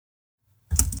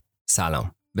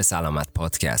سلام، به سلامت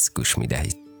پادکست گوش می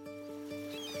دهید.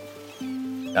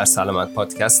 در سلامت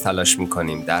پادکست تلاش می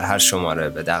کنیم در هر شماره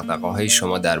به دغدغه‌های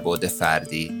شما در بعد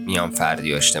فردی، میان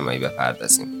فردی و اجتماعی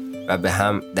بپردازیم و به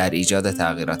هم در ایجاد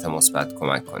تغییرات مثبت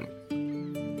کمک کنیم.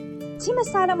 تیم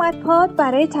سلامت پاد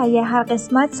برای تهیه هر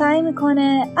قسمت سعی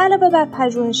میکنه علاوه بر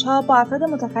پژوهش‌ها با افراد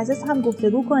متخصص هم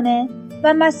گفتگو کنه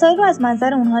و مسائل رو از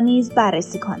منظر اونها نیز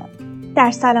بررسی کنه.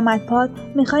 در سلامت پاد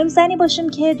میخوایم زنی باشیم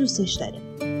که دوستش داریم.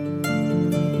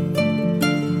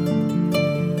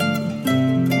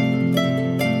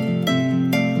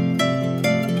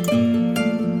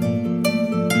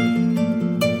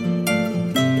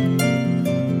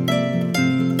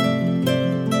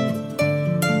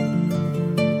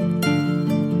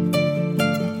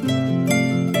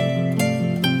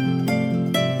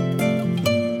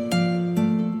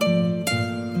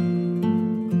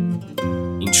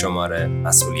 شماره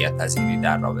مسئولیت پذیری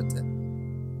در رابطه.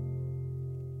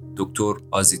 دکتر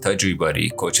آزیتا جویباری،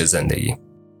 کوچ زندگی.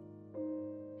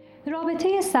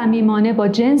 رابطه صمیمانه با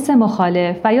جنس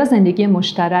مخالف و یا زندگی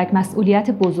مشترک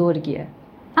مسئولیت بزرگیه.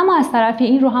 اما از طرفی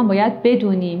این رو هم باید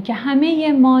بدونیم که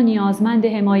همه ما نیازمند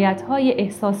حمایت‌های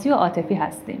احساسی و عاطفی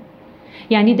هستیم.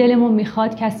 یعنی دلمون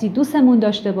میخواد کسی دوستمون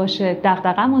داشته باشه،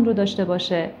 دغدغه‌مون رو داشته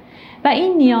باشه و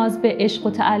این نیاز به عشق و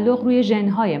تعلق روی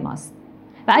ژن‌های ماست.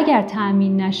 و اگر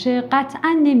تأمین نشه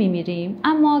قطعاً نمیمیریم،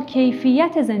 اما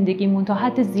کیفیت زندگیمون تا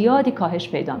حد زیادی کاهش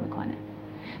پیدا میکنه.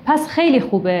 پس خیلی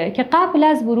خوبه که قبل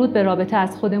از ورود به رابطه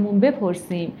از خودمون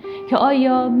بپرسیم که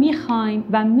آیا میخوایم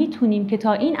و میتونیم که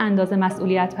تا این اندازه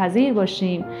مسئولیت پذیر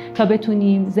باشیم تا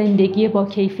بتونیم زندگی با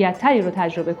کیفیت تری رو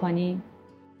تجربه کنیم؟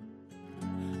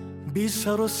 بی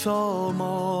سر و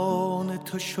سامان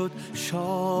تو شد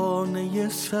شانه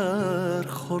سر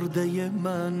خورده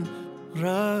من،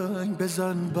 رنگ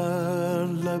بزن بر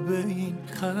لب این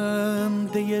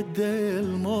خنده دل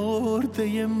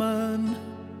مرده من.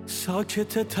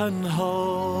 ساکت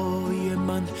تنهای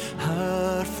من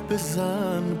حرف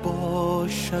بزن با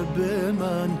شب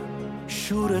من،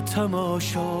 شور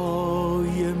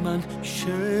تماشای من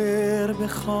شعر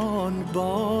بخوان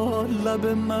با لب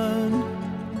من.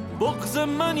 بغض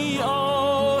منی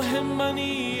آه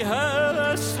منی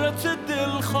حسرت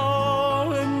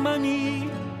دلخواه منی،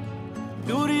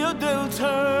 دوری و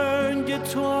دلتنگ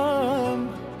تو هم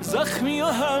زخمی و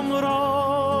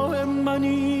همراه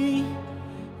منی.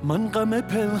 من غم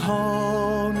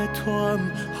پنهان تو هم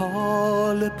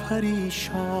حال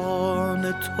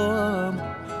پریشان تو هم،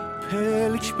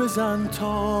 پلک بزن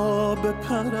تا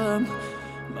بپرم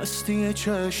مستی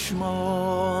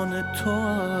چشمان تو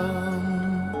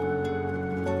هم.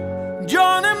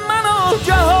 جان من و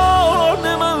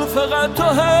جهان من فقط تو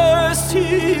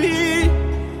هستی،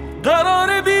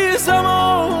 قرار بی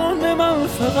زمان من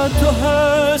فقط تو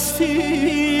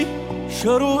هستی،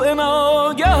 شروع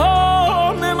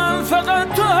ناگهان من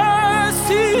فقط تو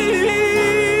هستی.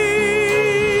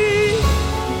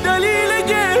 دلیل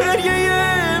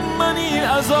گریه منی،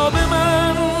 عذاب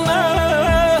من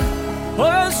نه،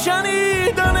 پر از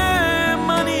شنیدن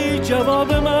منی،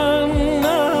 جواب من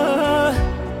نه،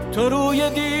 تو روی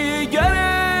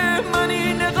دیگر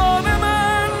منی، نقاب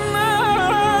من نه.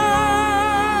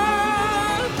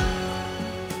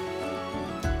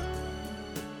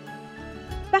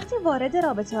 وقتی وارد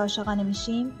رابطه عاشقانه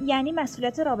میشیم یعنی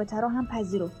مسئولیت رابطه رو هم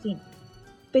پذیرفتیم.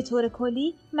 به طور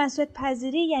کلی مسئولیت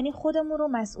پذیری یعنی خودمون رو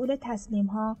مسئول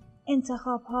تصمیم‌ها،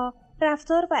 انتخاب‌ها،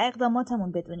 رفتار و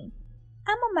اقداماتمون بدونیم.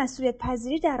 اما مسئولیت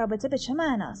پذیری در رابطه به چه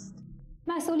معناست؟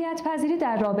 مسئولیت پذیری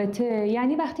در رابطه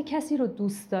یعنی وقتی کسی رو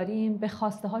دوست داریم به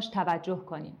خواسته‌هاش توجه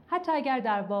کنیم، حتی اگر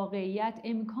در واقعیت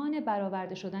امکان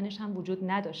برآورده شدنش هم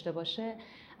وجود نداشته باشه،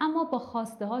 اما با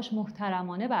خواسته‌هاش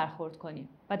محترمانه برخورد کنیم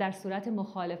و در صورت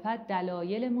مخالفت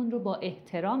دلایلمون رو با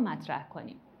احترام مطرح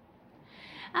کنیم.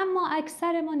 اما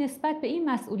اکثر ما نسبت به این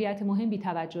مسئولیت مهم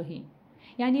بی‌توجهیم،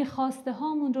 یعنی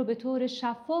خواسته‌هامون رو به طور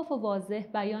شفاف و واضح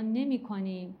بیان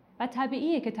نمی‌کنیم و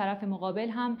طبیعیه که طرف مقابل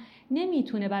هم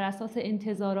نمیتونه بر اساس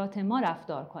انتظارات ما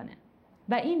رفتار کنه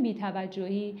و این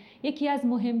بی‌توجهی یکی از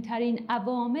مهمترین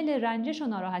عوامل رنجش و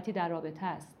ناراحتی در رابطه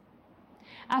است.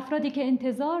 افرادی که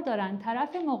انتظار دارن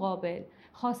طرف مقابل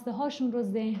خواسته هاشون رو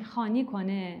ذهن‌خوانی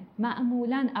کنه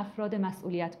معمولاً افراد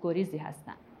مسئولیت گریزی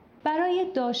هستن. برای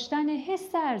داشتن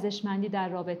حس ارزشمندی در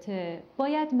رابطه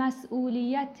باید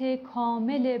مسئولیت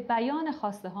کامل بیان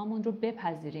خواسته هامون رو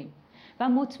بپذیریم و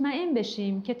مطمئن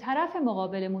بشیم که طرف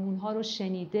مقابلمون اونها رو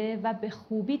شنیده و به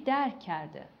خوبی درک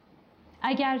کرده.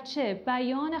 اگرچه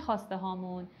بیان خواسته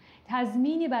هامون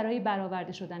تضمینی برای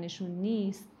برآورده شدنشون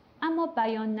نیست، اما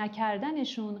بیان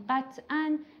نکردنشون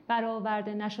قطعاً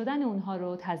برآورده نشدن اونها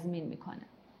رو تضمین میکنه.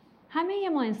 همه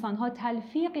ما انسان‌ها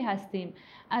تلفیقی هستیم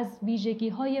از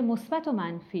ویژگی‌های مثبت و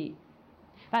منفی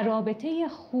و رابطه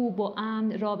خوب و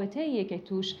امن رابطه‌ایه که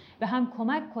توش به هم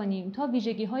کمک کنیم تا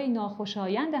ویژگی‌های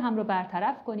ناخوشایند هم رو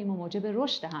برطرف کنیم و موجب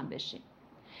رشد هم بشیم.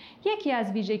 یکی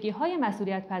از ویژگی‌های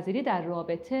مسئولیت پذیری در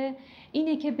رابطه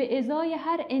اینه که به ازای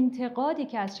هر انتقادی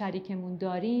که از شریکمون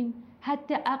داریم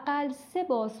حداقل 3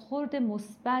 بازخورد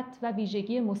مثبت و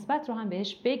ویژگی مثبت رو هم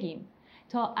بهش بگیم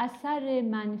تا اثر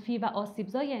منفی و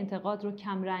آسیبزای انتقاد رو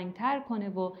کمرنگ‌تر کنه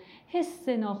و حس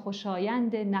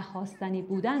ناخوشایند نخواستنی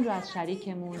بودن رو از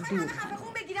شریکمون دور کنه.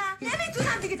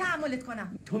 نمیتونم دیگه تحملت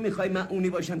کنم. تو میخوای من اونی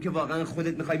باشم که واقعا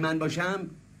خودت میخوای من باشم؟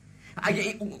 اگه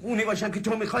اونی باشم که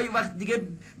تو میخوای وقت دیگه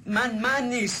من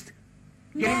نیست.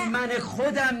 یعنی من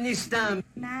خودم نیستم.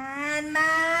 من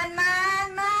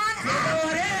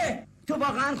آره تو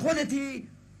واقعا خودتی؟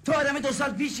 تو آدم 2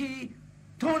 سال پیشی؟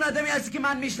 تو اون آدمی هستی که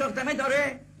من میشناختمه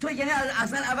داره؟ تو یعنی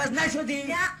اصلا عوض نشدی؟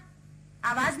 نه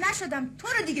عوض نشدم، تو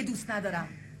رو دیگه دوست ندارم.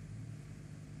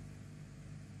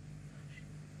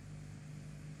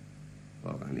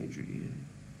 واقعا اینجوریه؟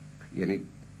 یعنی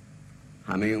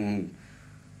همه اون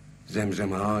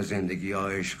زمزمه ها، زندگی ها،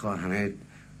 عشق ها همه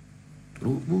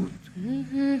دروغ بود؟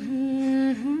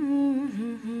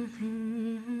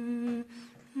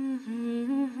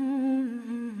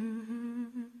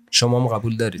 شما هم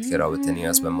قبول دارید که رابطه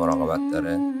نیاز به مراقبت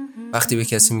داره؟ وقتی به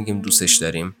کسی میگیم دوستش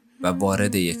داریم و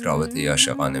وارد یک رابطه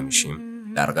عاشقانه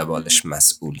میشیم، در قبالش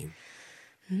مسئولیم.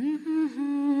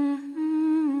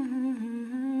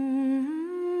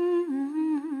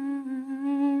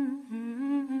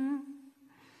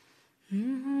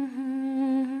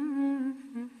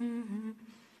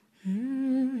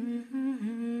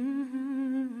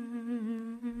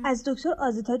 از دکتر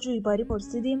آزیتا جویباری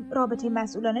پرسیدیم رابطه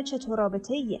مسئولانه چطور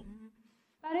رابطه ایه؟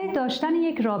 برای داشتن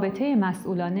یک رابطه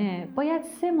مسئولانه باید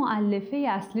 3 مؤلفه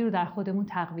اصلی رو در خودمون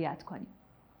تقویت کنیم.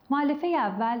 مؤلفه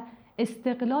اول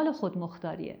استقلال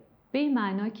خودمختاریه. به این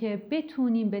معنا که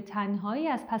بتونیم به تنهایی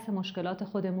از پس مشکلات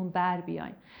خودمون بر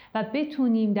بیایم و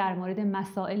بتونیم در مورد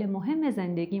مسائل مهم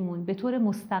زندگیمون به طور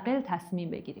مستقل تصمیم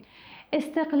بگیریم.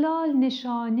 استقلال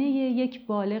نشانه یک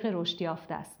بالغ رشد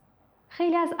یافته است.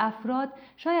 خیلی از افراد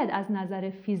شاید از نظر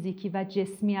فیزیکی و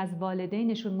جسمی از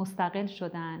والدینشون مستقل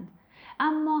شدند،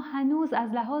 اما هنوز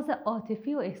از لحاظ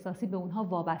عاطفی و احساسی به اونها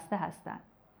وابسته هستند.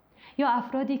 یا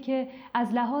افرادی که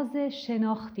از لحاظ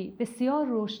شناختی بسیار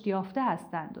رشد یافته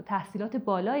هستند و تحصیلات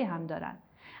بالایی هم دارند،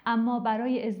 اما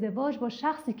برای ازدواج با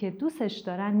شخصی که دوستش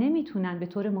دارن نمیتونن به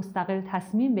طور مستقل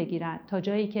تصمیم بگیرن تا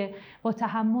جایی که با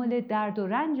تحمل درد و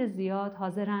رنج زیاد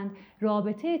حاضرند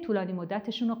رابطه طولانی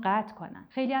مدتشون رو قطع کنن.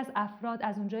 خیلی از افراد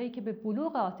از اونجایی که به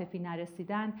بلوغ عاطفی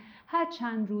نرسیدن هر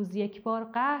چند روز یک بار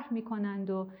قهر میکنند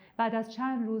و بعد از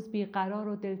چند روز بیقرار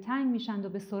و دلتنگ میشند و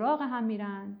به سراغ هم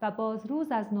میرن و باز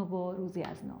روز از نو و روزی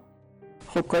از نو.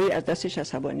 خب گاهی از دستش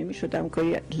عصبانی می شدم،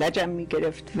 گاهی لجم می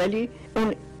گرفت، ولی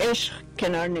اون عشق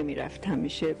کنار نمی رفت،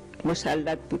 همیشه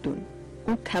مسلط بودون.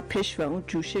 اون تپش و اون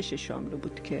جوشش شاملو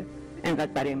بود که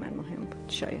انقدر برای من مهم بود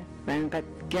شاید و انقدر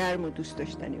گرم و دوست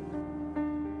داشتنی بود.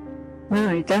 من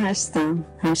آیدا هستم،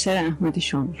 همسر احمد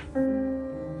شاملو.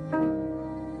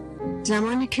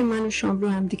 زمانی که من و شاملو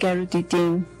هم دیگر رو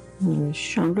دیدیم،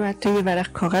 شاملو حتی یه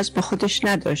ورق کاغذ با خودش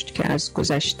نداشت که از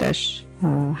گذشتش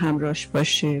همراهش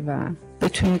باشه و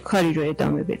بتونه کاری رو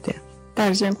ادامه بده.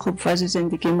 در ضمن خب فاز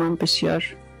زندگی ما بسیار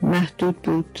محدود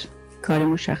بود، کار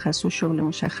مشخص و شغل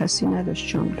مشخصی نداشت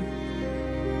شاملو.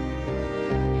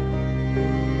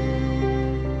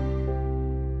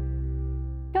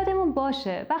 یادمون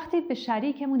باشه وقتی به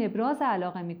شریکمون ابراز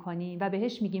علاقه میکنیم و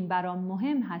بهش میگیم برام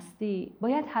مهم هستی،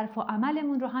 باید حرف و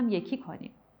عملمون رو هم یکی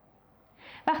کنیم.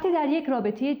 وقتی در یک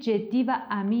رابطه جدی و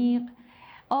عمیق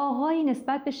آقایی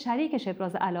نسبت به شریکش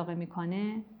ابراز علاقه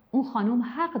میکنه، اون خانم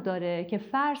حق داره که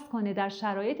فرض کنه در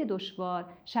شرایط دشوار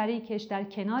شریکش در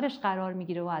کنارش قرار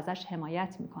میگیره و ازش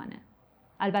حمایت میکنه.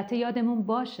 البته یادمون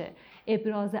باشه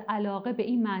ابراز علاقه به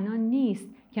این معنا نیست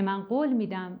که من قول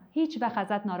میدم هیچ وقت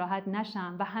ازت ناراحت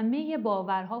نشم و همه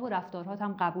باورها و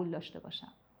رفتارهاتم قبول داشته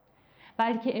باشم،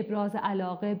 بلکه ابراز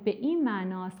علاقه به این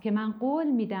معناست که من قول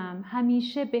میدم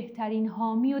همیشه بهترین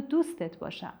حامی و دوستت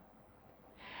باشم.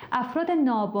 افراد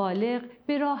نابالغ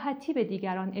به راحتی به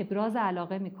دیگران ابراز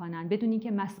علاقه میکنن بدون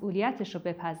اینکه مسئولیتش رو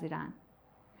بپذیرن.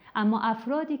 اما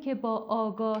افرادی که با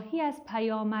آگاهی از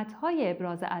پیامدهای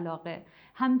ابراز علاقه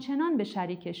همچنان به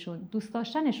شریکشون دوست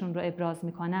داشتنشون رو ابراز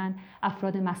میکنن،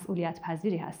 افراد مسئولیت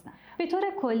پذیری هستن. به طور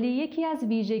کلی یکی از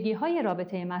ویژگی‌های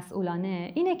رابطه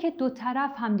مسئولانه اینه که 2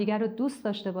 طرف همدیگر رو دوست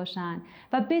داشته باشن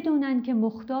و بدونن که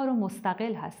مختار و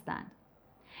مستقل هستن.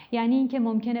 یعنی اینکه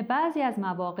ممکنه بعضی از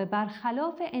مواقع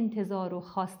برخلاف انتظار و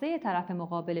خواسته طرف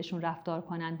مقابلشون رفتار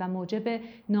کنند و موجب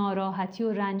ناراحتی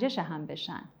و رنجش هم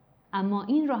بشن. اما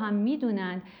این رو هم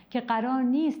میدونن که قرار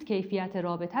نیست کیفیت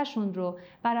رابطه‌شون رو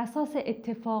بر اساس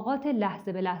اتفاقات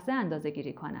لحظه به لحظه اندازه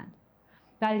گیری کنند،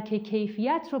 بلکه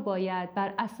کیفیت رو باید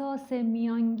بر اساس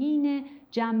میانگین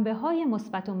جنبه‌های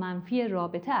مثبت و منفی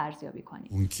رابطه ارزیابی کنیم.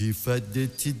 اون کی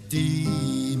فدت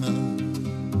دیما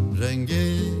رنگ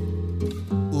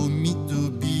امید و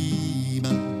بیم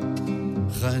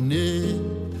خانه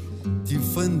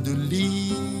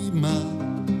تیفندولیما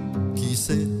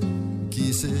کیسه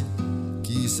کیسه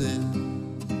کیسه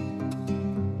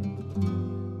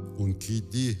اون کی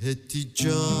دیهتی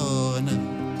جانه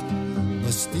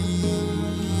مستی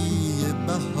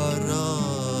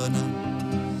بهارانه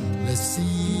لسی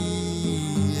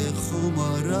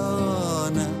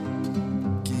خمارانه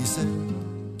کیسه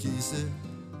کیسه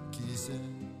کیسه.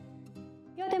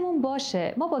 یادمون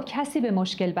باشه ما با کسی به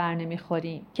مشکل بر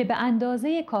نمیخوریم که به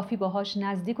اندازه کافی باهاش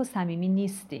نزدیک و صمیمی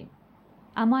نیستیم.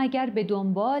 اما اگر به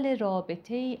دنبال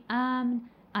رابطه‌ای امن،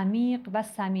 عمیق و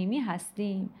صمیمی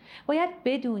هستیم، باید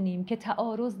بدونیم که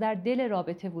تعارض در دل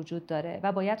رابطه وجود داره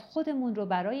و باید خودمون رو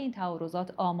برای این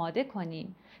تعارضات آماده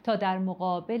کنیم تا در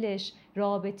مقابلش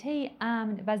رابطه‌ای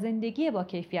امن و زندگی با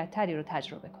کیفیت تری رو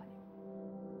تجربه کنیم.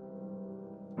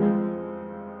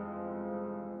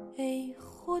 ای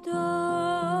خدا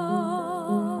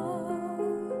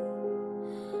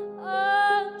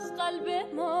از قلب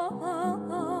ما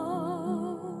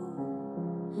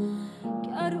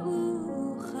گر او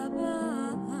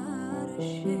خبر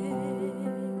شه،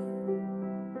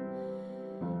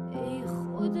 ای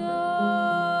خدا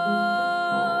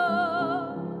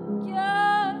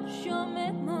گر شام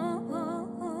ما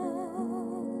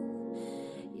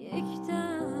یک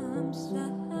دم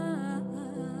سحر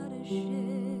شه،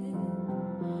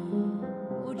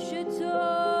 اوج تو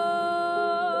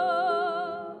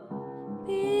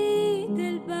بی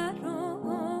دل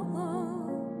برام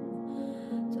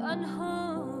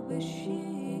تنها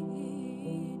بشین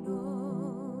و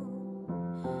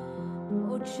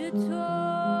اوج تو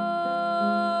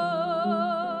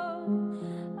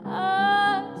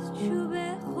از چوب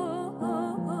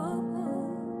خشک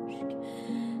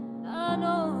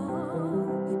ننا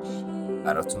بچین.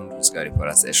 براتون روزگاری پر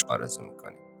از عشق آرزو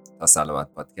میکنیم. تا سلامت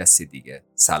پادکستی دیگه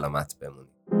سلامت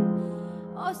بمونید.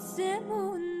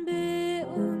 آسمون به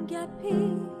اون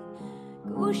گپی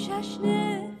گوشش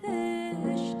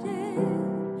نوشته،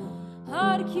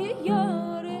 هر کی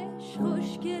یارش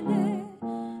خوشگله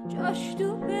جاش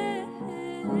تو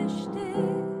بهشته،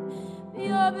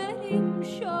 بیا بریم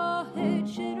شاه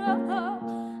چراغ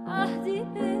عهدی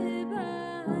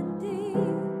ببندیم،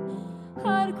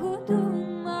 هر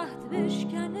کدوم عهد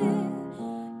بشکنه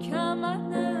کمر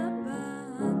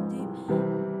نبندیم،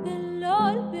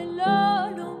 بلال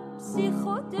بلالم سی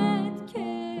خودت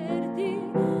کردی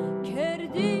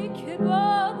کردی که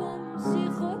بابم سی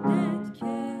خودت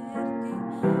کردی،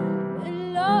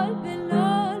 بلال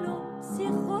بلالم سی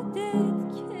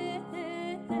خودت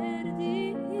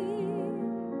کردی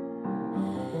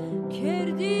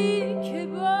کردی که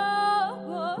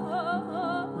بابم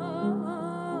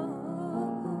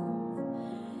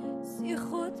سی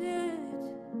خودت